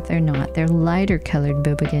gums, except they're not. They're lighter colored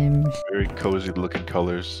boba gums. Very cozy looking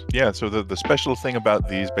colors. Yeah, so the special thing about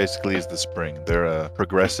these basically is the spring. They're a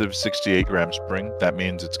progressive 68 gram spring. That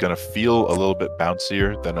means it's going to feel a little bit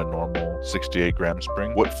bouncier than a normal 68 gram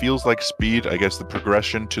spring. What feels like speed, I guess the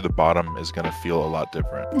progression to the bottom is going to feel a lot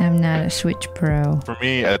different. I'm not a Switch Pro. For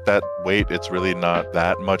me, at that weight, it's really not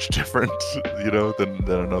that much different, you know, than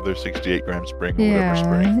another 68 gram spring or whatever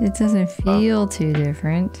spring. It doesn't feel too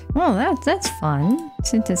different. Well, that's fun.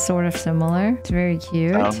 Since it's sort of similar. It's very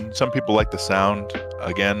cute. Some people like the sound.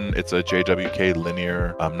 Again, it's a JWK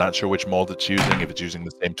linear. I'm not sure which mold it's using, if it's using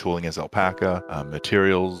the same tooling as alpaca.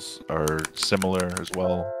 Materials are similar as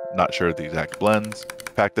well. Not sure the exact blends.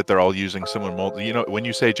 The fact that they're all using similar molds. You know, when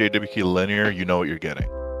you say JWK linear, you know what you're getting.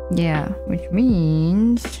 Yeah, which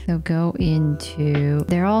means they'll go into...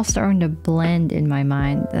 They're all starting to blend in my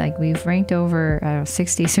mind. Like, we've ranked over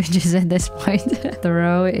 60 switches at this point.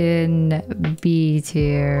 Throw in B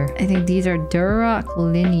tier. I think these are Durock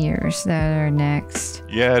Linears that are next.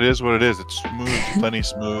 Yeah, it is what it is. It's smooth, plenty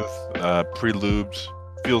smooth, pre-lubed.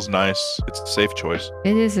 Feels nice. It's a safe choice.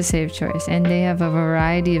 It is a safe choice, and they have a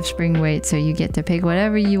variety of spring weights, so you get to pick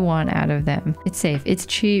whatever you want out of them. It's safe. It's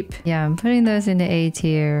cheap. Yeah, I'm putting those into A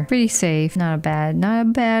tier. Pretty safe. Not a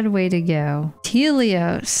bad way to go.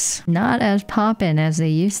 Helios. Not as poppin' as they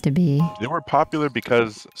used to be. They were popular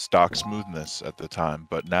because stock smoothness at the time,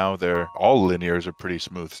 but now all linears are pretty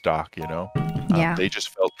smooth stock, you know? Yeah. They just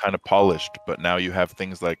felt kind of polished, but now you have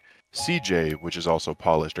things like CJ, which is also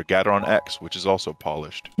polished, or Gateron X, which is also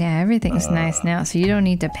polished. Yeah, everything's nice now, so you don't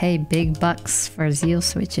need to pay big bucks for Zeal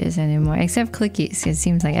switches anymore, except clickies. It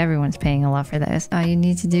seems like everyone's paying a lot for those. All you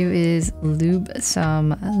need to do is lube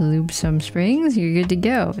some springs. You're good to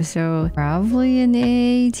go. So probably an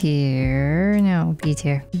A tier. No, B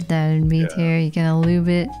tier. Then B tier, you're gonna lube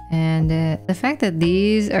it, and the fact that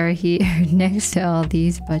these are here next to all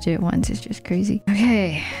these budget ones is just crazy.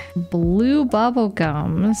 Okay, blue bubble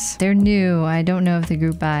gums. They're new. I don't know if the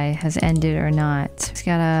group buy has ended or not. It's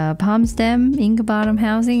got a palm stem, ingot bottom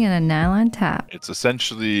housing, and a nylon top. It's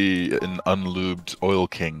essentially an unlubed Oil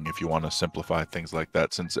King, if you want to simplify things like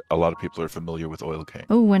that, since a lot of people are familiar with Oil King.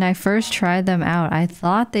 Oh, when I first tried them out, I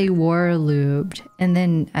thought they were lubed, and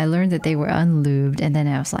then I learned that they were unlubed, and then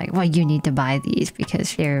I was like, well, you need to buy these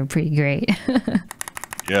because they're pretty great.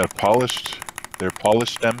 Yeah, polished. They're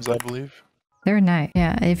polished stems, I believe. They're nice.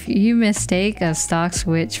 Yeah, if you mistake a stock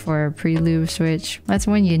switch for a pre-lube switch, that's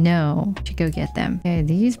when you know you should go get them. Okay,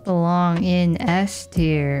 these belong in S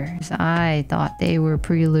tier. I thought they were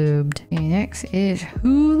pre-lubed. Okay, next is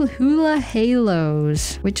Hula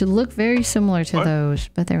Halos, which look very similar to those,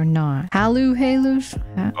 but they're not. Halu Halos?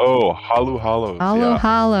 Oh, Halu Halos. Halu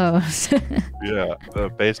Halos. Yeah,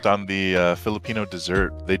 based on the Filipino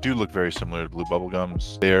dessert. They do look very similar to blue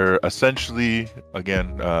bubblegums. They're essentially,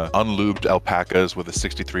 again, unlubed alpacas with a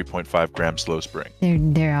 63.5 gram slow spring.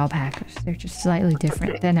 They're alpacas. They're just slightly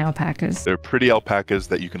different than alpacas. They're pretty alpacas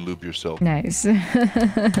that you can lube yourself. Nice.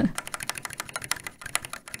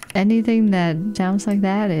 Anything that sounds like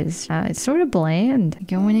that is it's sort of bland.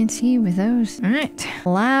 Go in and see with those. All right,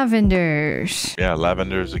 lavenders. Yeah,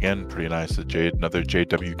 lavenders again, pretty nice. Another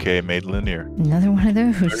JWK made linear. Another one of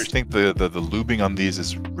those. I think the lubing on these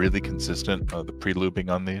is really consistent. The pre-lubing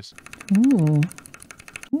on these. Ooh.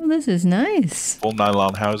 Ooh, this is nice. Full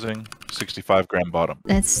nylon housing, 65 gram bottom.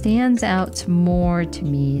 That stands out more to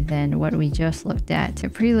me than what we just looked at. They're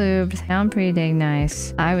pre-lubed, sound pretty dang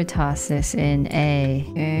nice. I would toss this in A.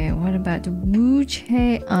 Okay, what about the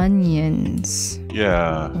Wuche onions?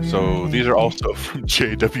 Yeah, so these are also from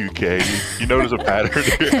JWK. You notice a pattern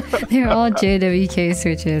here. They're all JWK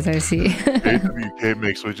switches, I see. JWK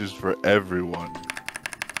makes switches for everyone.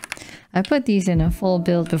 I put these in a full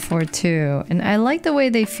build before too, and I like the way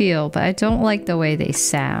they feel, but I don't like the way they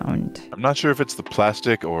sound. I'm not sure if it's the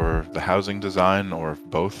plastic or the housing design or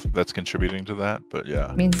both that's contributing to that, but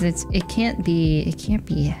yeah. It means it can't be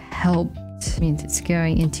helped. It means it's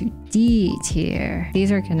going into D tier.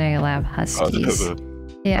 These are Canadian Lab Huskies.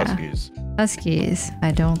 Yeah. Huskies. Huskies.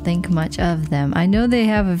 I don't think much of them. I know they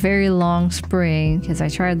have a very long spring because I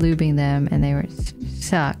tried lubing them and they were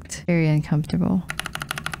sucked. Very uncomfortable.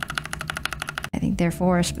 I think they're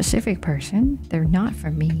for a specific person. They're not for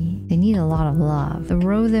me. They need a lot of love.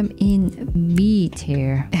 Throw them in B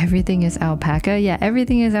tier. Everything is alpaca. Yeah,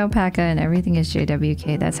 everything is alpaca and everything is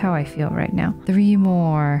JWK. That's how I feel right now. 3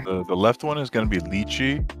 more. The left one is going to be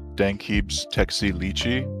Lychee. Dankeb's Texie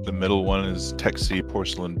Lychee. The middle one is Texie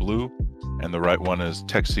Porcelain Blue. And the right one is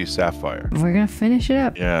Texie Sapphire. We're going to finish it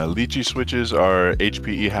up. Yeah, Lychee switches are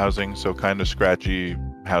HPE housing, so kind of scratchy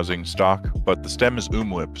housing stock, but the stem is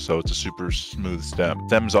whip, so it's a super smooth stem.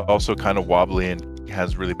 Stem's also kind of wobbly and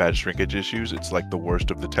has really bad shrinkage issues. It's like the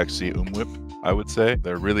worst of the Texie whip, I would say.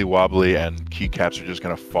 They're really wobbly and keycaps are just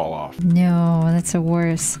gonna fall off. No, that's the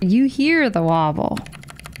worst. You hear the wobble.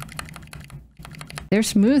 They're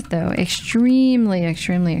smooth though. Extremely,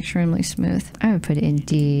 extremely, extremely smooth. I would put it in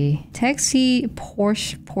D. Texie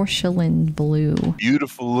Porcelain Blue.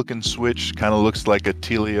 Beautiful looking switch. Kind of looks like a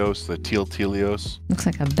Telios, the Teal Telios. Looks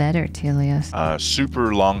like a better Telios.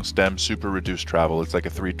 Super long stem, super reduced travel. It's like a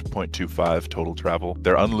 3.25 total travel.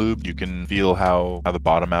 They're unlubed. You can feel how the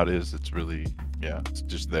bottom out is. It's really, yeah, it's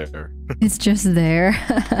just there. It's just there.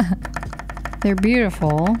 They're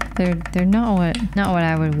beautiful. They're not what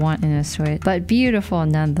I would want in a switch, but beautiful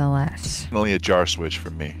nonetheless. Only a jar switch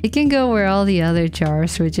for me. It can go where all the other jar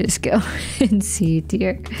switches go in C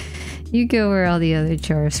tier. You go where all the other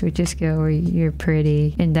jar switches go, where you're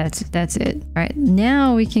pretty, and that's it. All right,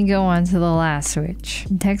 now we can go on to the last switch.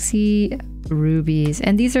 Texie Rubies,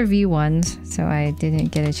 and these are V1s, so I didn't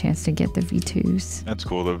get a chance to get the V2s. That's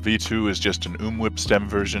cool. The V2 is just an whip stem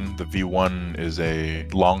version. The V1 is a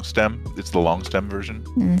long stem. It's the long stem version.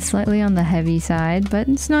 And it's slightly on the heavy side, but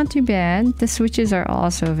it's not too bad. The switches are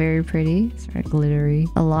also very pretty, sort of glittery.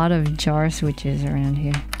 A lot of jar switches around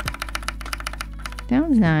here.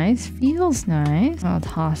 Sounds nice, feels nice. I'll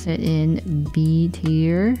toss it in B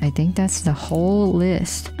tier. I think that's the whole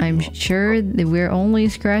list. I'm sure that we're only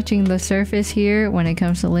scratching the surface here when it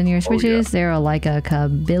comes to linear switches. There are like a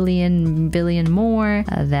billion more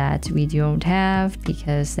that we don't have,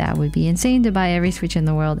 because that would be insane to buy every switch in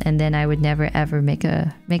the world, and then I would never ever make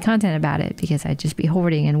content about it because I'd just be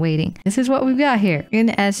hoarding and waiting. This is what we've got here.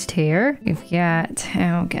 In S tier, we've got,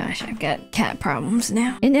 oh gosh, I've got cat problems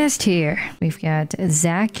now. In S tier, we've got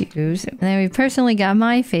Zacu's. And then we personally got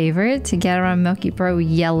my favorite, Gateron Milky Pro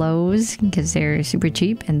Yellows, because they're super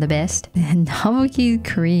cheap and the best. And Novelty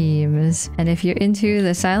Creams. And if you're into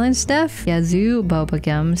the silent stuff, Yazoo Boba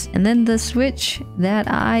Gums. And then the switch that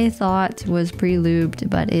I thought was pre-lubed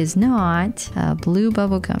but is not, Blue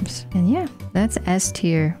Bubble Gums. And yeah, that's S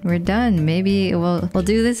tier. We're done. Maybe we'll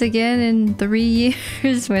do this again in 3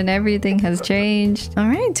 years when everything has changed. All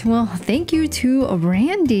right. Well, thank you to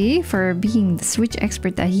Randy for being the Switch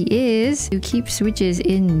expert that he is. You keep Switches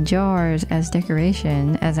in jars as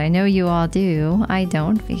decoration, as I know you all do. I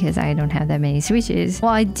don't, because I don't have that many Switches.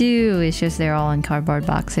 Well, I do. It's just they're all in cardboard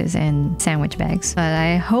boxes and sandwich bags. But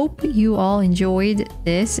I hope you all enjoyed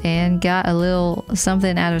this and got a little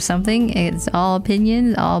something out of something. It's all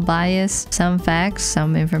opinions, all bias, some facts,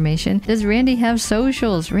 some information. Does Randy have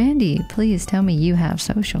socials? Randy, please tell me you have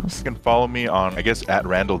socials. You can follow me on, I guess, at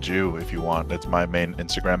Randall Jew if you want. That's my main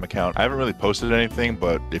Instagram account. I haven't really posted anything,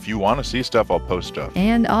 but if you want to see stuff, I'll post stuff.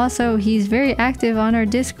 And also, he's very active on our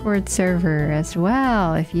Discord server as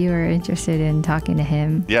well, if you are interested in talking to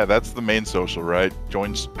him. Yeah, that's the main social, right?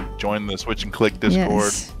 Join the Switch and Click Discord.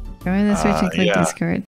 Yes. Join the Switch and Click Discord.